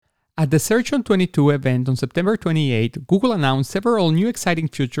At the Search on 22 event on September 28, Google announced several new exciting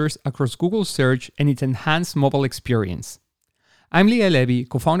features across Google Search and its enhanced mobile experience. I'm Leah Levy,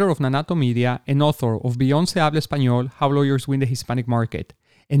 co-founder of Nanato Media and author of Beyond Se Habla Español, How Lawyers Win the Hispanic Market.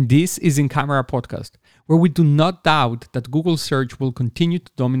 And this is In Camera Podcast, where we do not doubt that Google Search will continue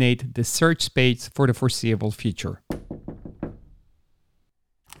to dominate the search space for the foreseeable future.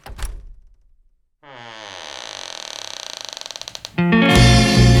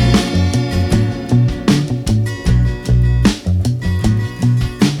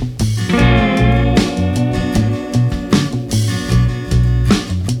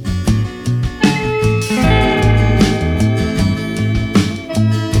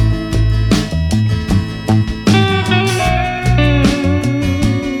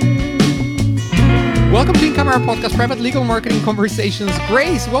 Welcome to In Camera Podcast, Private Legal Marketing Conversations.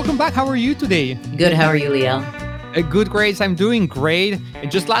 Grace, welcome back. How are you today? Good. How are you, Leo? Good, Grace. I'm doing great.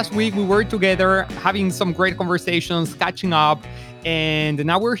 And just last week, we were together having some great conversations, catching up. And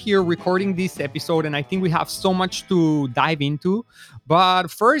now we're here recording this episode. And I think we have so much to dive into.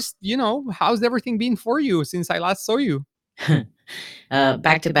 But first, how's everything been for you since I last saw you?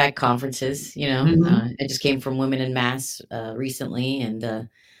 Back-to-back conferences. Mhm. I just came from Women in Mass recently, and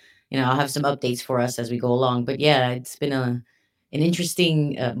I'll have some updates for us as we go along. But yeah, it's been an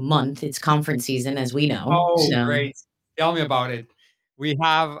interesting month. It's conference season, as we know. Oh, So great. Tell me about it. We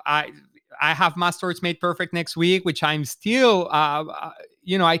have I have Masters Made Perfect next week, which I'm still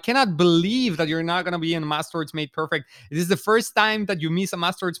I cannot believe that you're not going to be in Masters Made Perfect. This is the first time that you miss a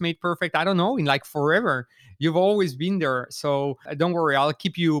Masters Made Perfect, I don't know, in like forever. You've always been there. So don't worry, I'll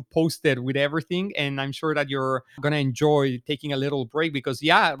keep you posted with everything. And I'm sure that you're going to enjoy taking a little break because,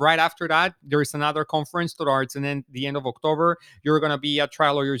 yeah, right after that, there's another conference towards the end of October. You're going to be at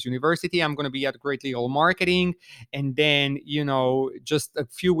Trial Lawyers University. I'm going to be at Great Legal Marketing. And then, just a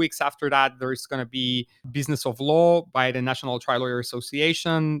few weeks after that, there's going to be Business of Law by the National Trial Lawyer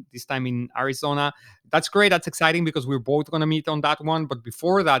Association, this time in Arizona. That's great. That's exciting because we're both going to meet on that one. But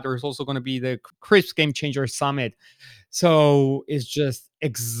before that, there's also going to be the CRISP Game Changer Summit. So it's just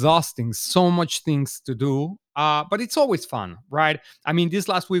exhausting. So much things to do. But it's always fun, right? I mean, this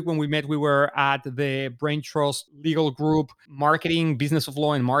last week when we met, we were at the Brain Trust Legal Group Marketing, Business of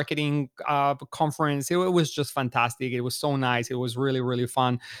Law and Marketing conference. It was just fantastic. It was so nice. It was really, really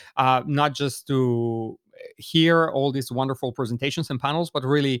fun. Not just to hear all these wonderful presentations and panels, but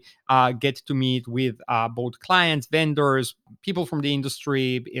really get to meet with both clients, vendors, people from the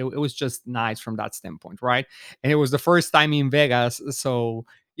industry. It was just nice from that standpoint, right? And it was the first time in Vegas, so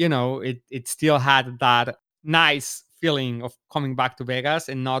it still had that nice feeling of coming back to Vegas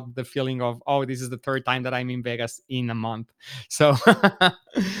and not the feeling of, oh, this is the third time that I'm in Vegas in a month. So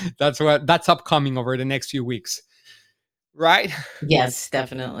that's upcoming over the next few weeks, right? yes,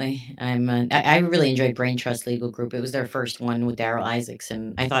 definitely. I really enjoyed Brain Trust Legal Group. It was their first one with Daryl Isaacs,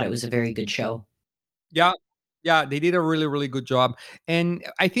 and I thought it was a very good show. Yeah. Yeah, they did a really, really good job. And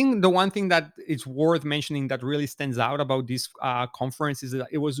I think the one thing that is worth mentioning that really stands out about this conference is that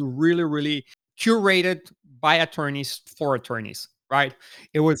it was really, really curated by attorneys for attorneys, right?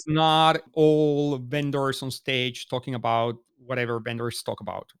 It was not all vendors on stage talking about whatever vendors talk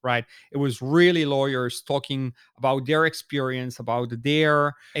about, right? It was really lawyers talking about their experience, about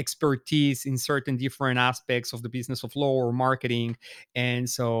their expertise in certain different aspects of the business of law or marketing. And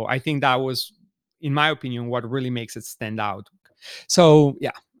so I think that was, in my opinion, what really makes it stand out. So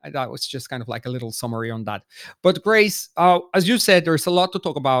yeah, that was just kind of like a little summary on that. But Grace, as you said, there's a lot to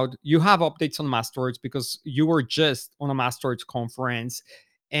talk about. You have updates on Masterwords because you were just on a Masterwords conference,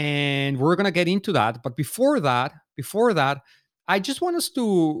 and we're gonna get into that. But before that, I just want us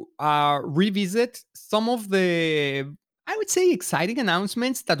to revisit some of the, I would say, exciting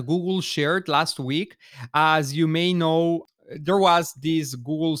announcements that Google shared last week. As you may know, there was this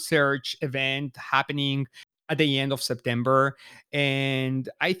Google search event happening at the end of September. And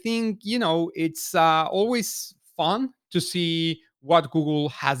I think, it's always fun to see what Google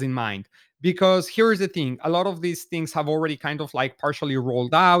has in mind. Because here's the thing, a lot of these things have already kind of like partially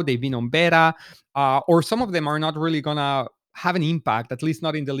rolled out, they've been on beta, or some of them are not really gonna have an impact, at least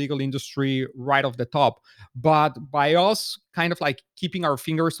not in the legal industry right off the top. But by us kind of like keeping our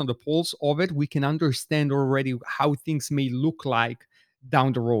fingers on the pulse of it, we can understand already how things may look like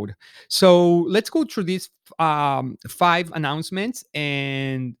down the road. So let's go through these five announcements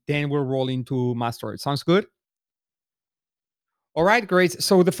and then we'll roll into Master. Sounds good? All right, great.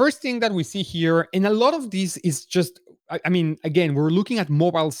 So the first thing that we see here, and a lot of these is just, I mean, again, we're looking at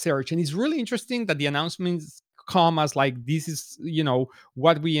mobile search, and it's really interesting that the announcements come as like this is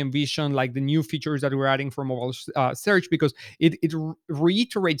what we envision, like the new features that we're adding for mobile search, because it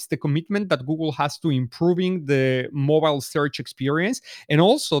reiterates the commitment that Google has to improving the mobile search experience, and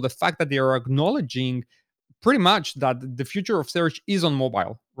also the fact that they are acknowledging pretty much that the future of search is on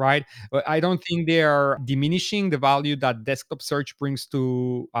mobile, right? I don't think they are diminishing the value that desktop search brings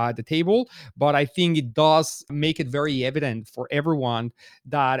to the table, but I think it does make it very evident for everyone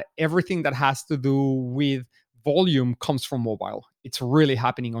that everything that has to do with volume comes from mobile. It's really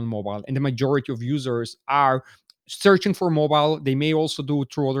happening on mobile, and the majority of users are searching for mobile. They may also do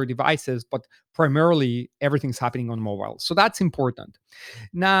it through other devices, but primarily everything's happening on mobile. So that's important.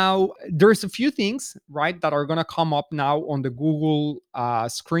 Now, there's a few things, right, that are going to come up now on the Google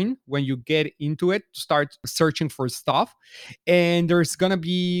screen when you get into it, start searching for stuff. And there's going to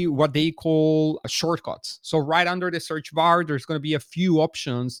be what they call shortcuts. So, right under the search bar, there's going to be a few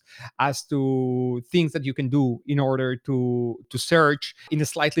options as to things that you can do in order to search in a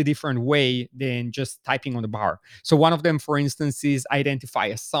slightly different way than just typing on the bar. So, one of them, for instance, is identify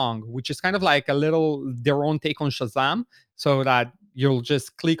a song, which is kind of like a little their own take on Shazam, so that you'll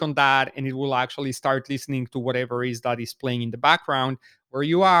just click on that and it will actually start listening to whatever is that is playing in the background where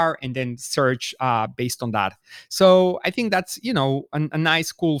you are, and then search based on that. So I think that's a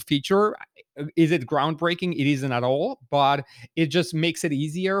nice cool feature. Is it groundbreaking? It isn't at all, but it just makes it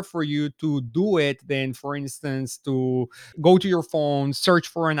easier for you to do it than, for instance, to go to your phone, search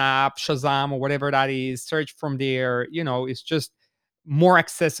for an app, Shazam or whatever that is, search from there. It's just more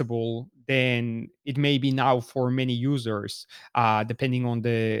accessible than it may be now for many users, depending on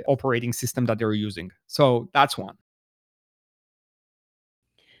the operating system that they're using. So that's one.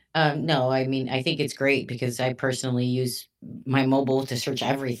 No, I mean, I think it's great because I personally use my mobile to search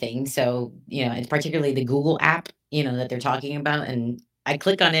everything. So, it's particularly the Google app, that they're talking about. And I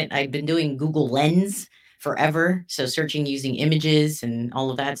click on it. I've been doing Google Lens forever. So, searching using images and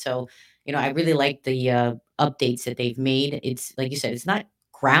all of that. So, I really like the updates that they've made. It's like you said, it's not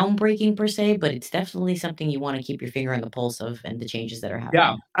groundbreaking per se, but it's definitely something you want to keep your finger on the pulse of and the changes that are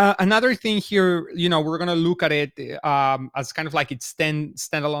Yeah. happening. Another thing here, we're gonna look at it as kind of like its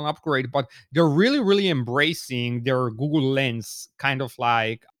standalone upgrade, but they're really, really embracing their Google Lens kind of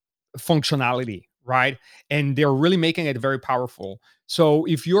like functionality, right? And they're really making it very powerful. So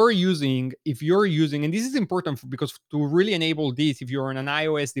if you're using, and this is important because to really enable this, if you're on an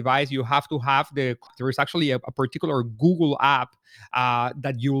iOS device, you have to have there is actually a particular Google app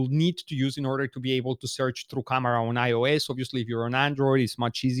that you'll need to use in order to be able to search through camera on iOS. Obviously, if you're on Android, it's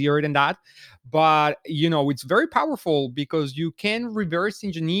much easier than that. But it's very powerful because you can reverse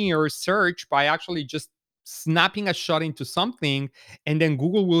engineer search by actually just snapping a shot into something, and then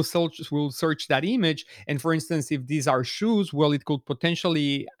Google will search that image. And for instance, if these are shoes, well, it could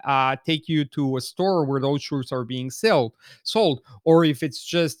potentially take you to a store where those shoes are being sold. Or if it's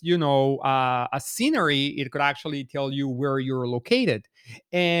just a scenery, it could actually tell you where you're located.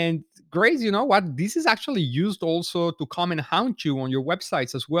 And Grace, you know what, this is actually used also to come and haunt you on your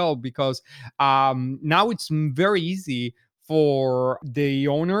websites as well, because now it's very easy for the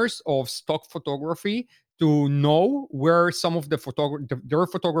owners of stock photography to know where some of their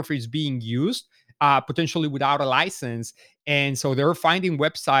photography is being used, potentially without a license. And so they're finding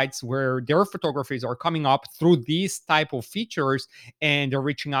websites where their photographies are coming up through these type of features, and they're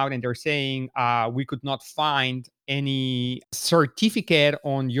reaching out and they're saying, we could not find any certificate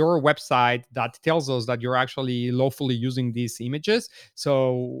on your website that tells us that you're actually lawfully using these images.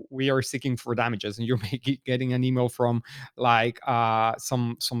 So we are seeking for damages. And you're getting an email from like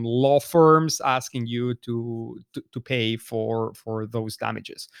some law firms asking you to pay for those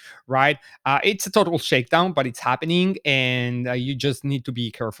damages, right? It's a total shakedown, but it's happening, and you just need to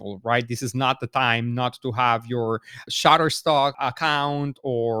be careful, right? This is not the time not to have your Shutterstock account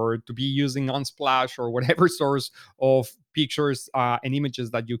or to be using Unsplash or whatever source of pictures and images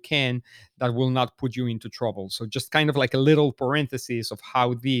that you can, that will not put you into trouble. So just kind of like a little parenthesis of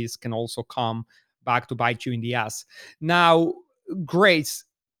how these can also come back to bite you in the ass. Now, Grace,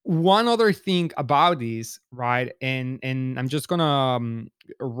 one other thing about this, right? And I'm just gonna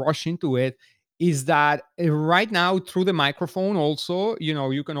rush into it, is that right now through the microphone also,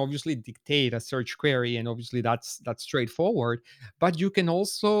 you can obviously dictate a search query, and obviously that's straightforward, but you can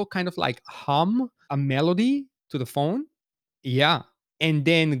also kind of like hum a melody to the phone. Yeah. And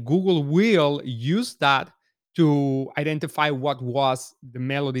then Google will use that to identify what was the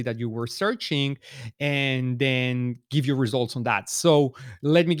melody that you were searching, and then give you results on that. So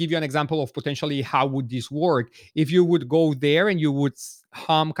let me give you an example of potentially how would this work. If you would go there and you would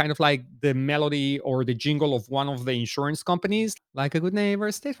hum kind of like the melody or the jingle of one of the insurance companies, like a good neighbor,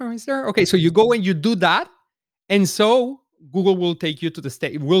 State Farm is there. Okay, so you go and you do that, And so Google will take you to the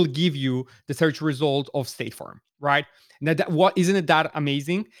state, will give you the search result of State Farm, right? Now, what isn't it that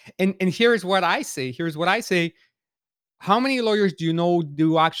amazing? And here's what I say. Here's what I say. How many lawyers do you know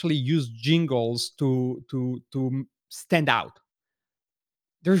do actually use jingles to stand out?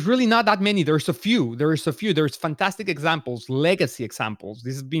 There's really not that many. There's a few. There's a few. There's fantastic examples, legacy examples.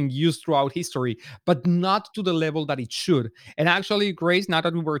 This is being used throughout history, but not to the level that it should. And actually, Grace, now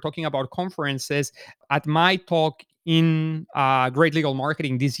that we were talking about conferences, at my talk in Great Legal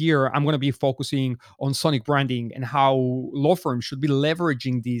Marketing this year, I'm going to be focusing on sonic branding and how law firms should be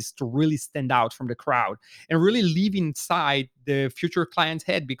leveraging these to really stand out from the crowd and really live inside the future client's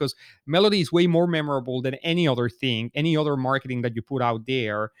head, because melody is way more memorable than any other thing. Any other marketing that you put out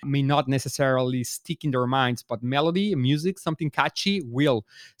there may not necessarily stick in their minds, but melody, music, something catchy will.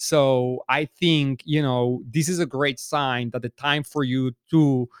 So I think, this is a great sign that the time for you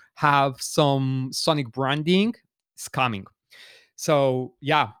to have some sonic branding is coming. So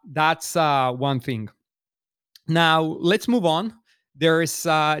yeah, that's one thing. Now let's move on. There's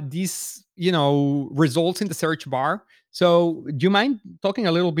these, results in the search bar. So do you mind talking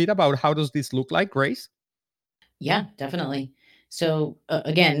a little bit about how does this look like, Grace? Yeah, definitely. So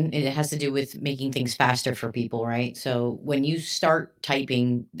again, it has to do with making things faster for people, right? So when you start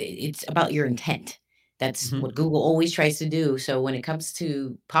typing, it's about your intent. That's Mhm. what Google always tries to do. So when it comes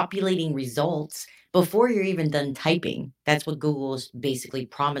to populating results before you're even done typing, that's what Google is basically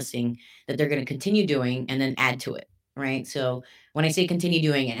promising that they're going to continue doing and then add to it, right? So when I say continue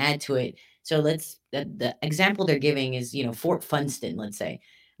doing and add to it, so the example they're giving is, Fort Funston, let's say.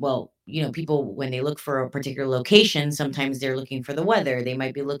 Well, people, when they look for a particular location, sometimes they're looking for the weather. They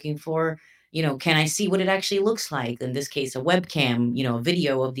might be looking for, can I see what it actually looks like? In this case, a webcam, a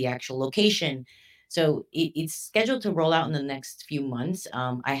video of the actual location. So it's scheduled to roll out in the next few months.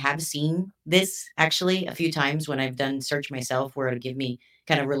 I have seen this actually a few times when I've done search myself, where it'll give me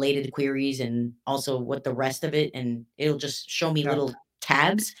kind of related queries and also what the rest of it, and it'll just show me Yeah. little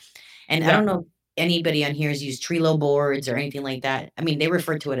tabs. And I Yeah. don't know anybody on here has used Trello boards or anything like that. I mean, they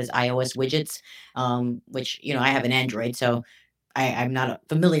refer to it as iOS widgets, which, I have an Android, so I'm not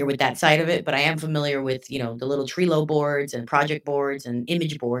familiar with that side of it, but I am familiar with, the little Trello boards and project boards and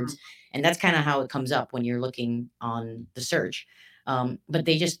image boards. And that's kind of how it comes up when you're looking on the search. But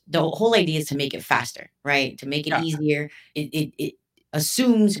the whole idea is to make it faster, right? To make it Yeah. easier. It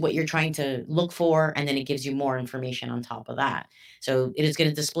assumes what you're trying to look for, and then it gives you more information on top of that. So it is going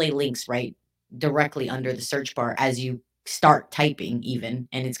to display links right directly under the search bar as you start typing, even,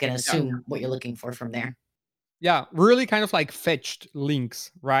 and it's going to Yeah. assume what you're looking for from there. Yeah, really kind of like fetched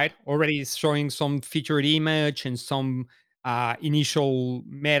links, right? Already showing some featured image and some initial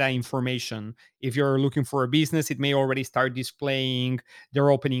meta information. If you're looking for a business, it may already start displaying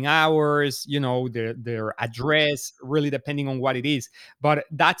their opening hours, their address, really depending on what it is. But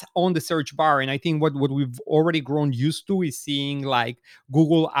that's on the search bar. And I think what we've already grown used to is seeing like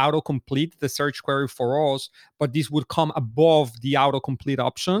Google autocomplete the search query for us, but this would come above the autocomplete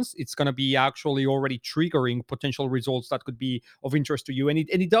options. It's going to be actually already triggering potential results that could be of interest to you. And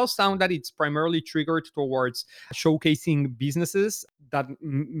it does sound that it's primarily triggered towards showcasing businesses that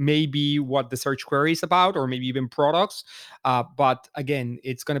may be what the search query is about, or maybe even products. But again,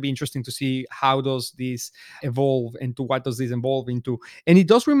 it's going to be interesting to see how does this evolve, into what does this evolve into. And it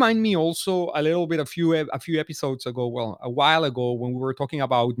does remind me also a little bit a few episodes ago, well, a while ago, when we were talking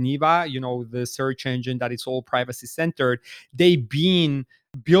about Niva, the search engine that is all privacy centered. They've been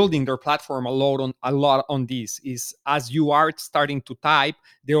building their platform a lot on this. Is as you are starting to type,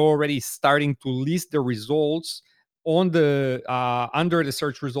 they're already starting to list the results on the under the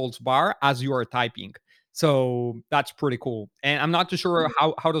search results bar as you are typing. So that's pretty cool. And I'm not too sure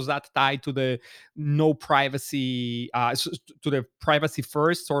how does that tie to the no privacy to the privacy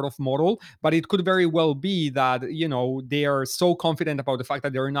first sort of model, but it could very well be that they are so confident about the fact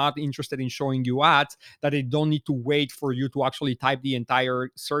that they're not interested in showing you ads, that they don't need to wait for you to actually type the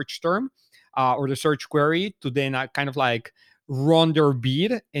entire search term or the search query to then kind of like run their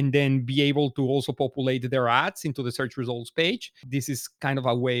bid and then be able to also populate their ads into the search results page. This is kind of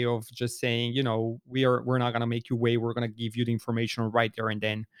a way of just saying, we're not going to make you wait, we're going to give you the information right there and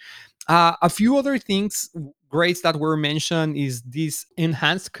then. A few other things, grades that were mentioned, is these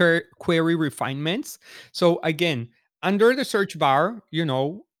enhanced query refinements. So again, under the search bar,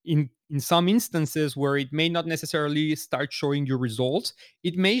 in some instances where it may not necessarily start showing you results,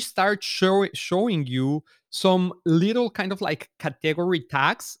 it may start showing you some little kind of like category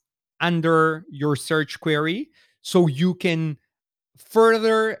tags under your search query, so you can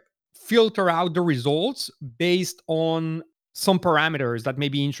further filter out the results based on some parameters that may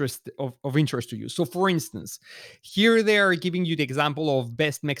be of interest to you. So, for instance, here they are giving you the example of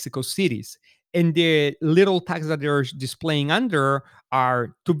best Mexico cities, and the little tags that they're displaying under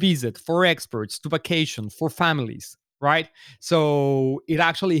are to visit, for experts, to vacation, for families, right? So it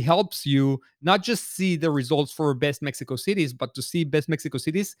actually helps you not just see the results for best Mexico cities, but to see best Mexico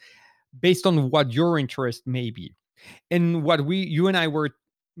cities based on what your interest may be. And what you and I were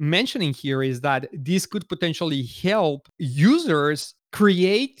mentioning here is that this could potentially help users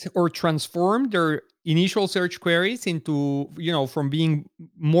create or transform their initial search queries into, from being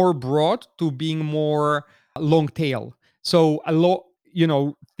more broad to being more long tail. So a lot,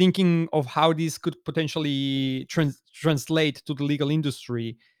 thinking of how this could potentially translate to the legal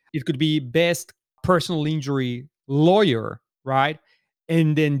industry, it could be best personal injury lawyer, right?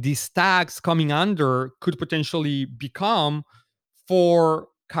 And then these tags coming under could potentially become for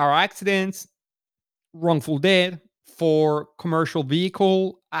car accidents, wrongful death, for commercial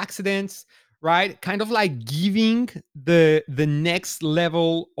vehicle accidents, right? Kind of like giving the next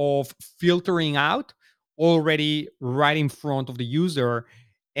level of filtering out already right in front of the user,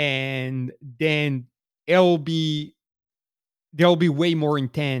 and then it'll be there'll be way more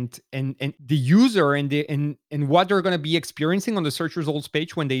intent, and the user and what they're going to be experiencing on the search results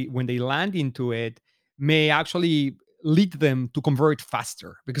page when they land into it may actually lead them to convert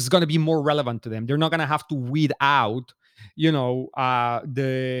faster because it's going to be more relevant to them. They're not going to have to weed out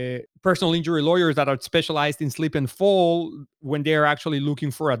the personal injury lawyers that are specialized in slip and fall when they're actually looking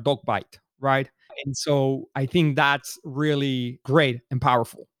for a dog bite, right? And so I think that's really great and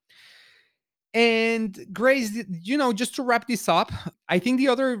powerful. And Grace, just to wrap this up, I think the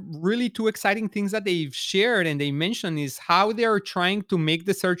other really two exciting things that they've shared and they mentioned is how they're trying to make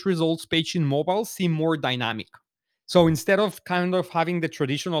the search results page in mobile seem more dynamic. So instead of kind of having the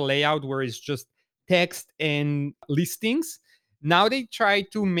traditional layout where it's just text and listings, now they try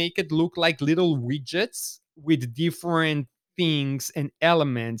to make it look like little widgets with different things and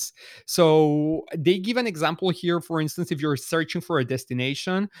elements. So they give an example here, for instance, if you're searching for a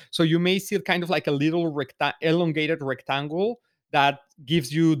destination, so you may see kind of like a little elongated rectangle that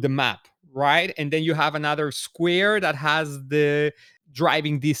gives you the map, right? And then you have another square that has the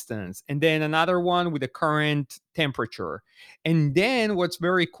driving distance, and then another one with the current temperature. And then what's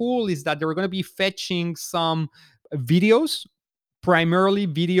very cool is that they're going to be fetching some videos, primarily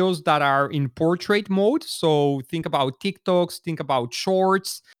videos that are in portrait mode. So think about TikToks, think about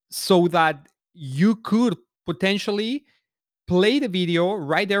shorts, so that you could potentially play the video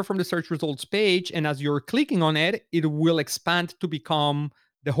right there from the search results page. And as you're clicking on it, it will expand to become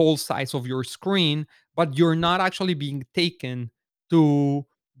the whole size of your screen, but you're not actually being taken to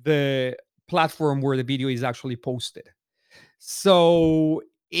the platform where the video is actually posted. So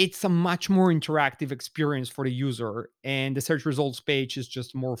it's a much more interactive experience for the user, and the search results page is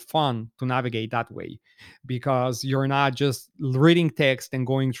just more fun to navigate that way because you're not just reading text and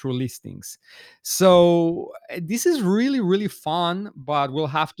going through listings. So this is really really fun, but we'll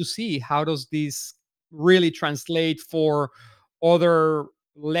have to see how does this really translate for other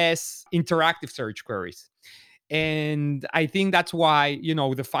less interactive search queries. And I think that's why,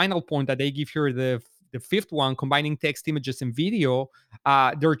 the final point that they give here, the fifth one, combining text, images, and video,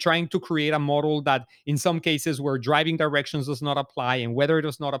 they're trying to create a model that, in some cases where driving directions does not apply and weather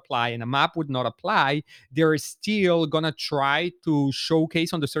does not apply and a map would not apply, they're still gonna try to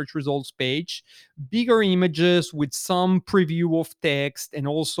showcase on the search results page bigger images with some preview of text, and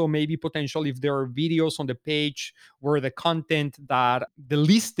also maybe potentially if there are videos on the page where the content that the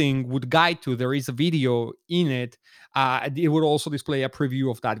listing would guide to, there is a video in it, it would also display a preview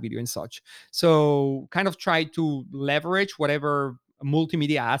of that video and such. So kind of try to leverage whatever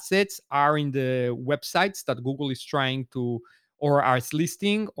multimedia assets are in the websites that Google is trying to or are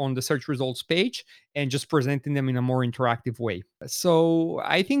listing on the search results page, and just presenting them in a more interactive way. So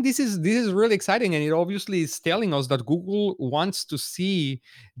I think this is really exciting, and it obviously is telling us that Google wants to see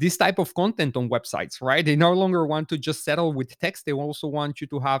this type of content on websites, right? They no longer want to just settle with text. They also want you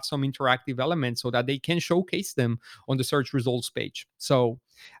to have some interactive elements so that they can showcase them on the search results page. So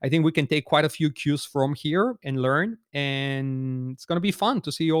I think we can take quite a few cues from here and learn, and it's going to be fun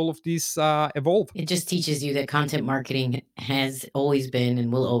to see all of these evolve. It just teaches you that content marketing has always been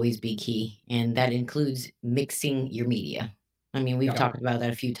and will always be key, and that includes mixing your media. I mean, we've Yeah. talked about that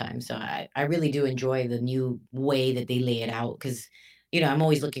a few times, so I really do enjoy the new way that they lay it out because, I'm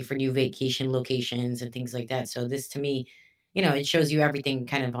always looking for new vacation locations and things like that. So this to me, it shows you everything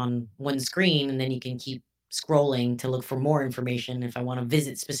kind of on one screen, and then you can keep scrolling to look for more information if I want to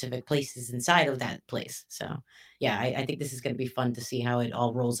visit specific places inside of that place. So yeah, I think this is going to be fun to see how it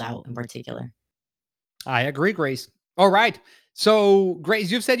all rolls out in particular. I agree, Grace. All right. So, Grace,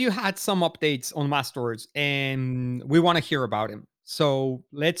 you've said you had some updates on Masters, and we want to hear about them. So,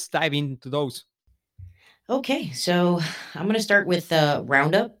 let's dive into those. Okay, so I'm going to start with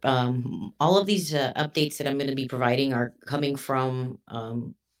Roundup. All of these updates that I'm going to be providing are coming from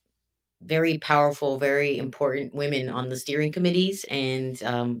very powerful, very important women on the steering committees, and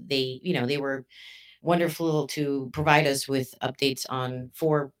they were wonderful to provide us with updates on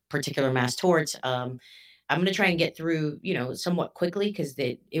 4 particular mass torts. I'm gonna try and get through, somewhat quickly because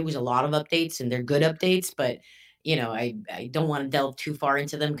it was a lot of updates and they're good updates, but I don't want to delve too far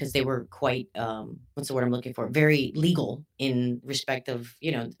into them because they were quite what's the word I'm looking for? Very legal in respect of,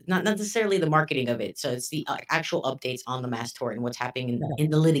 not necessarily the marketing of it. So it's the actual updates on the mass tort and what's happening in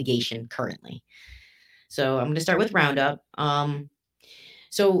the litigation currently. So I'm gonna start with Roundup.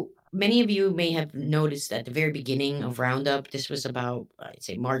 So many of you may have noticed at the very beginning of Roundup, this was about, I'd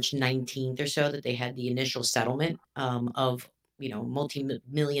say March 19th or so, that they had the initial settlement of,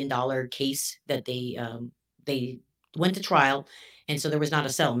 multi-million dollar case that they went to trial. And so there was not a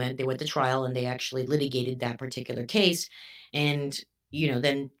settlement. They went to trial and they actually litigated that particular case. And,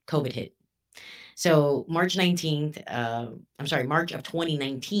 then COVID hit. So March 19th, I'm sorry, March of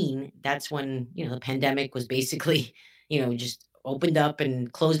 2019, that's when, the pandemic was basically, just opened up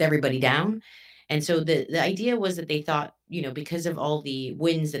and closed everybody down. And so the idea was that they thought, because of all the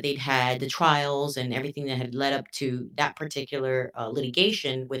wins that they'd had, the trials and everything that had led up to that particular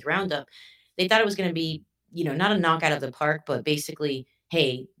litigation with Roundup, they thought it was going to be, not a knockout of the park, but basically,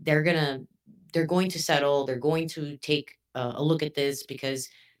 hey, they're going to settle, they're going to take a look at this because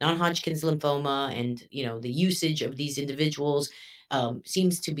non-Hodgkin's lymphoma and the usage of these individuals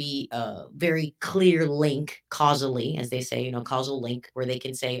seems to be a very clear link causally, as they say, causal link, where they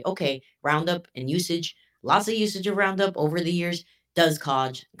can say, okay, Roundup and usage, lots of usage of Roundup over the years does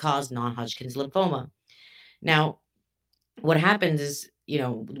cause non-Hodgkin's lymphoma. Now, what happens is,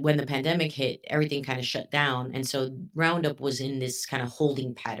 when the pandemic hit, everything kind of shut down, and so Roundup was in this kind of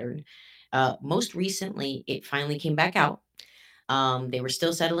holding pattern. Most recently, it finally came back out. They were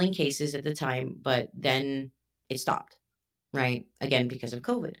still settling cases at the time, but then it stopped, right? Again, because of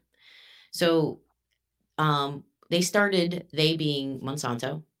COVID. So they being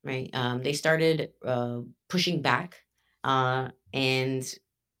Monsanto, right? They started pushing back. And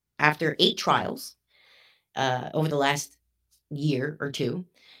after 8 trials over the last year or two,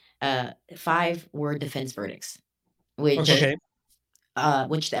 5 were defense verdicts, which Okay.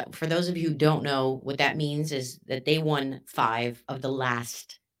 that for those of you who don't know what that means is that they won 5 of the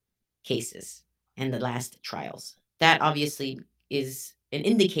last cases and the last trials. That obviously is an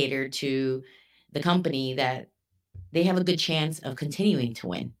indicator to the company that they have a good chance of continuing to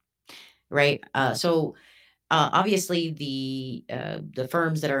win, right? Obviously, the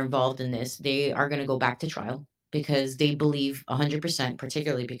firms that are involved in this, they are going to go back to trial because they believe 100%,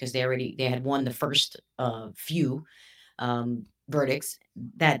 particularly because they had won the first few verdicts,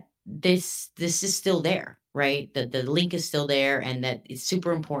 that this is still there, right? That the link is still there, and that it's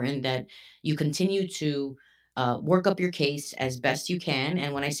super important that you continue to work up your case as best you can.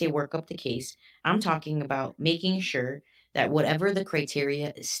 And when I say work up the case, I'm talking about making sure that whatever the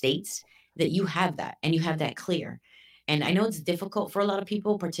criteria states, that you have that and you have that clear. And I know it's difficult for a lot of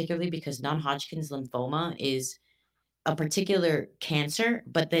people, particularly because non-Hodgkin's lymphoma is a particular cancer,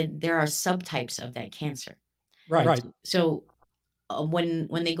 but then there are subtypes of that cancer. Right. So when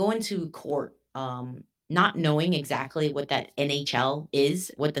they go into court, not knowing exactly what that NHL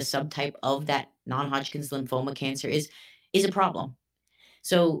is, what the subtype of that non-Hodgkin's lymphoma cancer is a problem.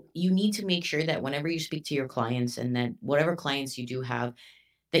 So you need to make sure that whenever you speak to your clients and that whatever clients you do have,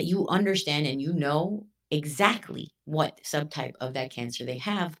 that you understand and you know exactly what subtype of that cancer they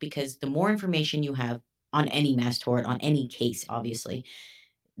have, because the more information you have on any mass tort, on any case, obviously,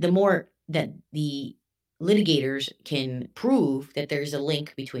 the more that the litigators can prove that there's a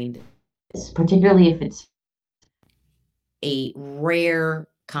link between this, particularly if it's a rare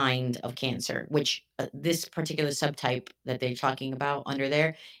kind of cancer, which this particular subtype that they're talking about under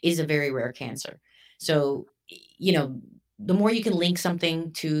there is a very rare cancer. So, the more you can link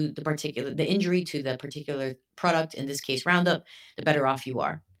something to the injury to the particular product, in this case, Roundup, the better off you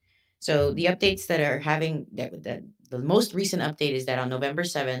are. So the updates that are having that the most recent update is that on November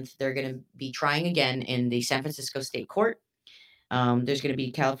 7th, they're going to be trying again in the San Francisco State Court. There's going to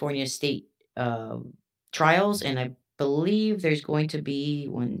be California State trials, and I believe there's going to be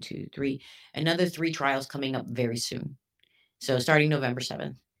one, two, three, another 3 trials coming up very soon. So starting November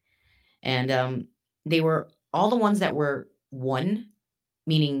 7th, and they were all the ones that were won,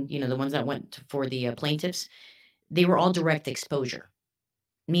 meaning the ones that for the plaintiffs. They were all direct exposure,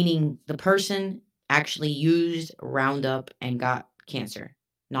 meaning the person actually used Roundup and got cancer,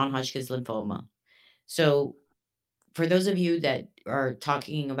 non-Hodgkin's lymphoma. So for those of you that are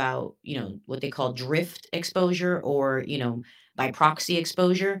talking about, what they call drift exposure or, by proxy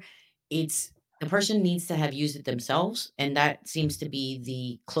exposure, it's the person needs to have used it themselves, and that seems to be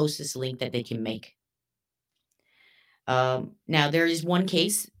the closest link that they can make. Now there is one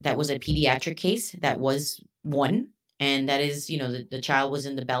case that was a pediatric case that was one, and that is, the child was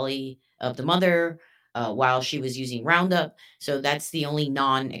in the belly of the mother while she was using Roundup. So that's the only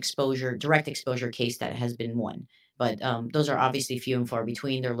non-exposure, direct exposure case that has been won. But those are obviously few and far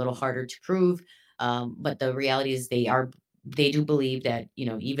between. They're a little harder to prove. But the reality is they do believe that,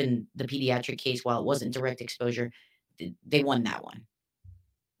 even the pediatric case, while it wasn't direct exposure, they won that one.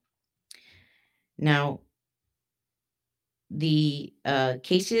 Now, the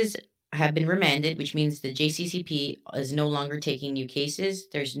cases have been remanded, which means the JCCP is no longer taking new cases.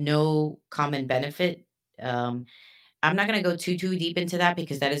 There's no common benefit. Um, I'm not going to go too deep into that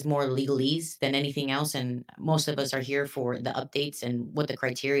because that is more legalese than anything else, and most of us are here for the updates and what the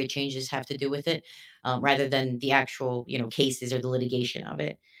criteria changes have to do with it, rather than the actual cases or the litigation of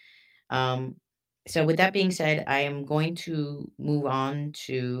it. Um, so with that being said, I am going to move on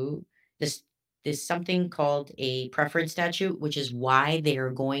to this this something called a preference statute, which is why they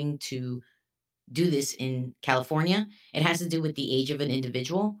are going to do this in California. It has to do with the age of an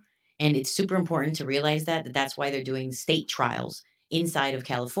individual, and it's super important to realize that that's why they're doing state trials inside of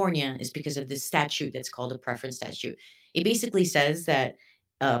California is because of this statute that's called a preference statute. It basically says that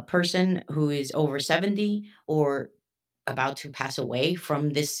a person who is over 70 or about to pass away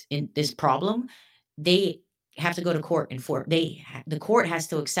from this problem, they have to go to court in the court has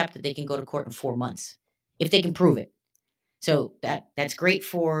to accept that they can go to court in 4 months if they can prove it. So that's great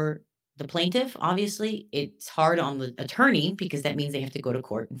for the plaintiff, obviously. It's hard on the attorney because that means they have to go to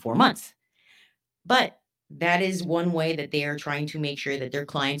court in 4 months. But that is one way that they are trying to make sure that their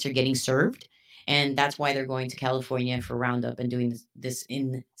clients are getting served, and that's why they're going to California for Roundup and doing this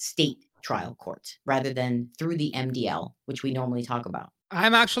in state trial court rather than through the MDL, which we normally talk about.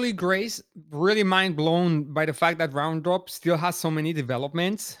 I'm actually, Grace, really mind blown by the fact that Roundup still has so many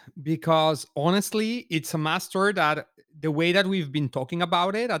developments because honestly, it's a master that the way that we've been talking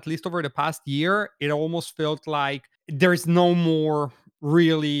about it, at least over the past year, it almost felt like there's no more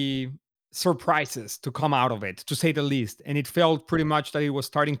really surprises to come out of it, to say the least. And it felt pretty much that it was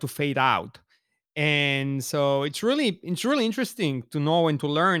starting to fade out. And so it's really interesting to know and to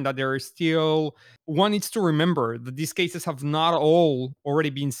learn that there is still one needs to remember that these cases have not all already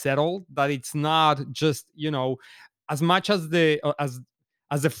been settled, that it's not just as much as the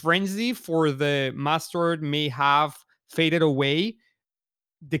frenzy for the mastered may have faded away,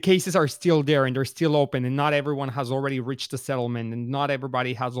 the cases are still there and they're still open, and not everyone has already reached a settlement and not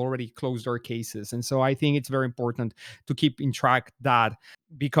everybody has already closed their cases. And so I think it's very important to keep in track that,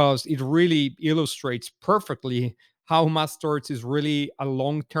 because it really illustrates perfectly how Mastards is really a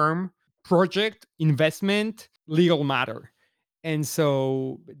long-term project, investment, legal matter. And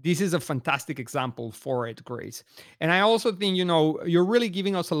so this is a fantastic example for it, Grace. And I also think, you're really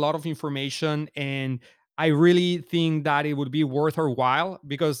giving us a lot of information, and I really think that it would be worth our while,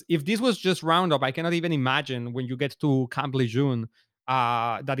 because if this was just Roundup, I cannot even imagine when you get to Camp Lejeune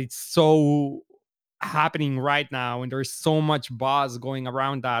that it's so happening right now and there's so much buzz going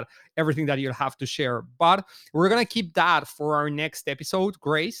around that, everything that you'll have to share. But we're going to keep that for our next episode,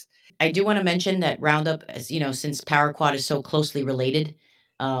 Grace. I do want to mention that Roundup, as since Paraquat is so closely related,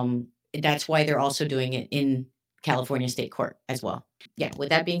 that's why they're also doing it in California State Court as well. Yeah. With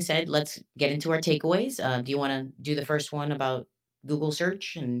that being said, let's get into our takeaways. Do you want to do the first one about Google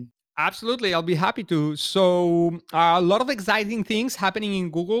search and Absolutely, I'll be happy to. So, a lot of exciting things happening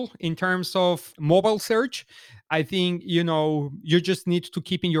in Google in terms of mobile search. I think, you just need to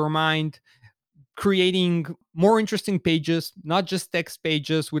keep in your mind creating more interesting pages, not just text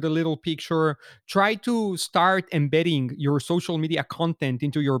pages with a little picture. Try to start embedding your social media content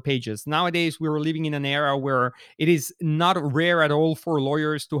into your pages. Nowadays, we're living in an era where it is not rare at all for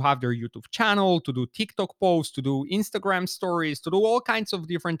lawyers to have their YouTube channel, to do TikTok posts, to do Instagram stories, to do all kinds of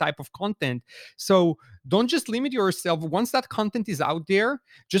different type of content. So don't just limit yourself. Once that content is out there,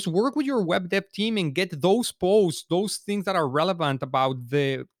 just work with your web dev team and get those posts, those things that are relevant about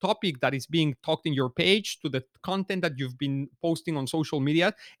the topic that is being talked in your page to the content that you've been posting on social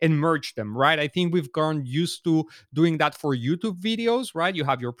media, and merge them, right? I think we've gone used to doing that for YouTube videos, right? You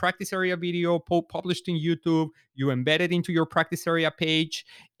have your practice area video published in YouTube, you embed it into your practice area page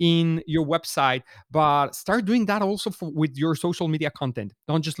in your website, but start doing that also with your social media content.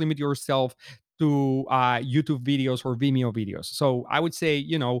 Don't just limit yourself to YouTube videos or Vimeo videos. So I would say,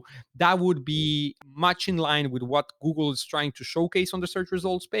 that would be much in line with what Google is trying to showcase on the search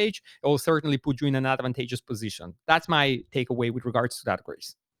results page. It will certainly put you in an advantageous position. That's my takeaway with regards to that,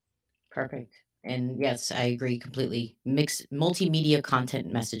 Grace. Perfect. And yes, I agree completely. Mix multimedia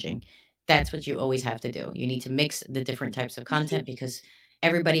content messaging. That's what you always have to do. You need to mix the different types of content because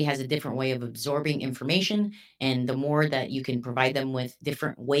everybody has a different way of absorbing information. And the more that you can provide them with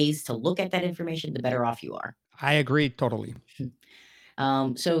different ways to look at that information, the better off you are. I agree totally.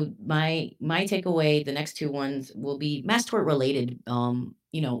 So my takeaway, the next two ones will be mass tort related.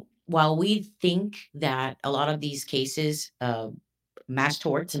 While we think that a lot of these cases, mass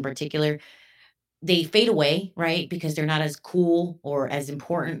torts in particular, they fade away, right? Because they're not as cool or as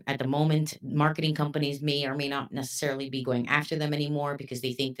important at the moment. Marketing companies may or may not necessarily be going after them anymore because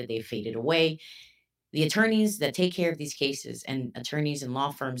they think that they've faded away. The attorneys that take care of these cases and attorneys and law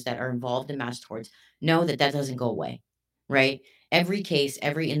firms that are involved in mass torts know that that doesn't go away, right? Every case,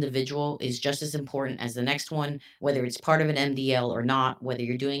 every individual is just as important as the next one, whether it's part of an MDL or not, whether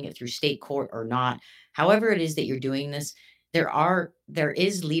you're doing it through state court or not. However it is that you're doing this, there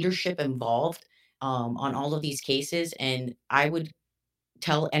is leadership involved on all of these cases, and I would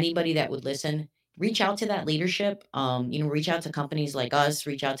tell anybody that would listen, reach out to that leadership. Reach out to companies like us,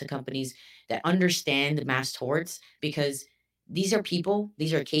 reach out to companies that understand mass torts because these are people,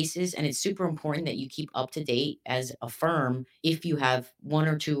 these are cases, and it's super important that you keep up to date as a firm if you have one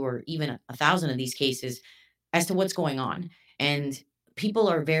or two or even a thousand of these cases as to what's going on. And people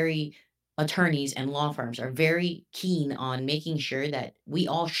are very attorneys and law firms are very keen on making sure that we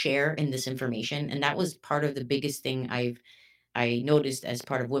all share in this information. And that was part of the biggest thing I noticed as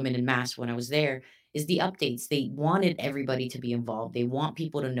part of Women in Mass when I was there is the updates. They wanted everybody to be involved. They want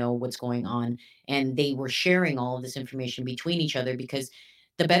people to know what's going on. And they were sharing all of this information between each other because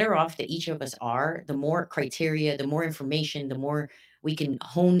the better off that each of us are, the more criteria, the more information, the more we can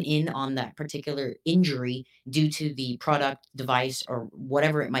hone in on that particular injury due to the product, device, or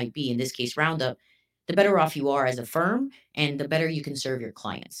whatever it might be, in this case, Roundup, the better off you are as a firm and the better you can serve your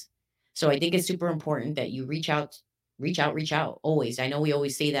clients. So I think it's super important that you reach out always. I know we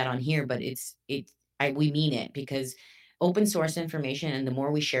always say that on here, but we mean it because open source information and the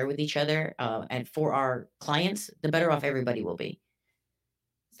more we share with each other and for our clients, the better off everybody will be.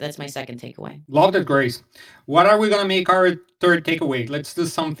 So that's my second takeaway. Love that, Grace. What are we going to make our third takeaway? Let's do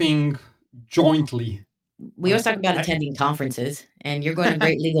something jointly. We always talk about attending conferences and you're going to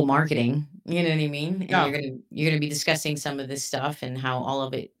great legal marketing. You know what I mean? And Yeah. you're gonna be discussing some of this stuff and how all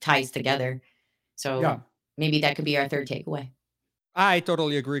of it ties together. So Yeah. maybe that could be our third takeaway. I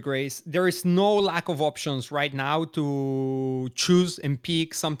totally agree, Grace. There is no lack of options right now to choose and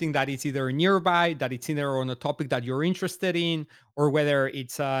pick something that is either nearby, that it's either on a topic that you're interested in, or whether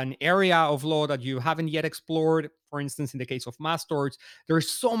it's an area of law that you haven't yet explored. For instance, in the case of mass torts, there's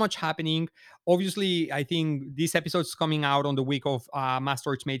so much happening. Obviously, I think this episode is coming out on the week of Mass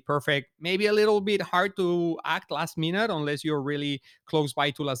Torts Made Perfect. Maybe a little bit hard to act last minute unless you're really close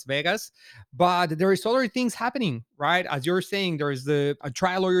by to Las Vegas. But there is other things happening, right? As you're saying, there is the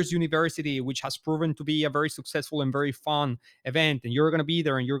Trial Lawyers University, which has proven to be a very successful and very fun event. And you're going to be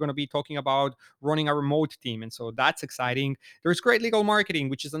there and you're going to be talking about running a remote team. And so that's exciting. There's Great Legal Marketing,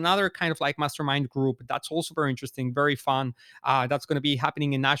 which is another kind of like mastermind group. That's also very interesting, very fun. That's going to be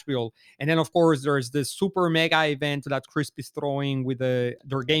happening in Nashville. And then, of course, there's this super mega event that Crisp is throwing with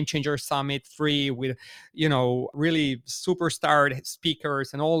their Game Changer Summit 3 with, really superstar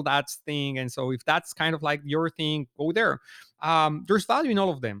speakers and all that thing. And so if that's kind of like your thing, go there. There's value in all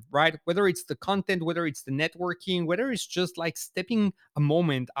of them, right? Whether it's the content, whether it's the networking, whether it's just like stepping a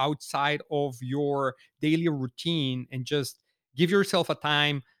moment outside of your daily routine and just give yourself a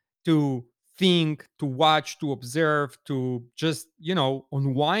time to think, to watch, to observe, to just,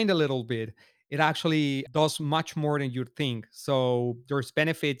 unwind a little bit. It actually does much more than you think. So there's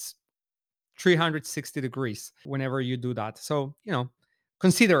benefits 360 degrees whenever you do that. So,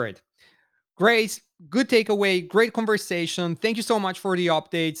 consider it. Great, good takeaway, great conversation. Thank you so much for the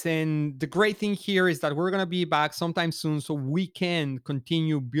updates. And the great thing here is that we're going to be back sometime soon so we can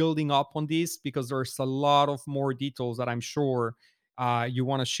continue building up on this because there's a lot of more details that I'm sure you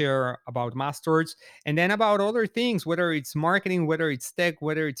want to share about Mass Torts and then about other things, whether it's marketing, whether it's tech,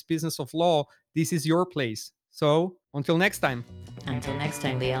 whether it's business of law. This is your place. So until next time. Until next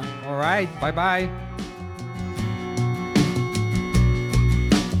time, Leo. All right. Bye-bye.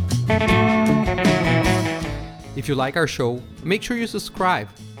 If you like our show, make sure you subscribe,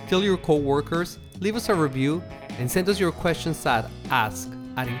 tell your coworkers, leave us a review, and send us your questions at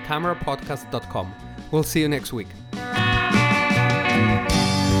ask@incamerapodcast.com. We'll see you next week.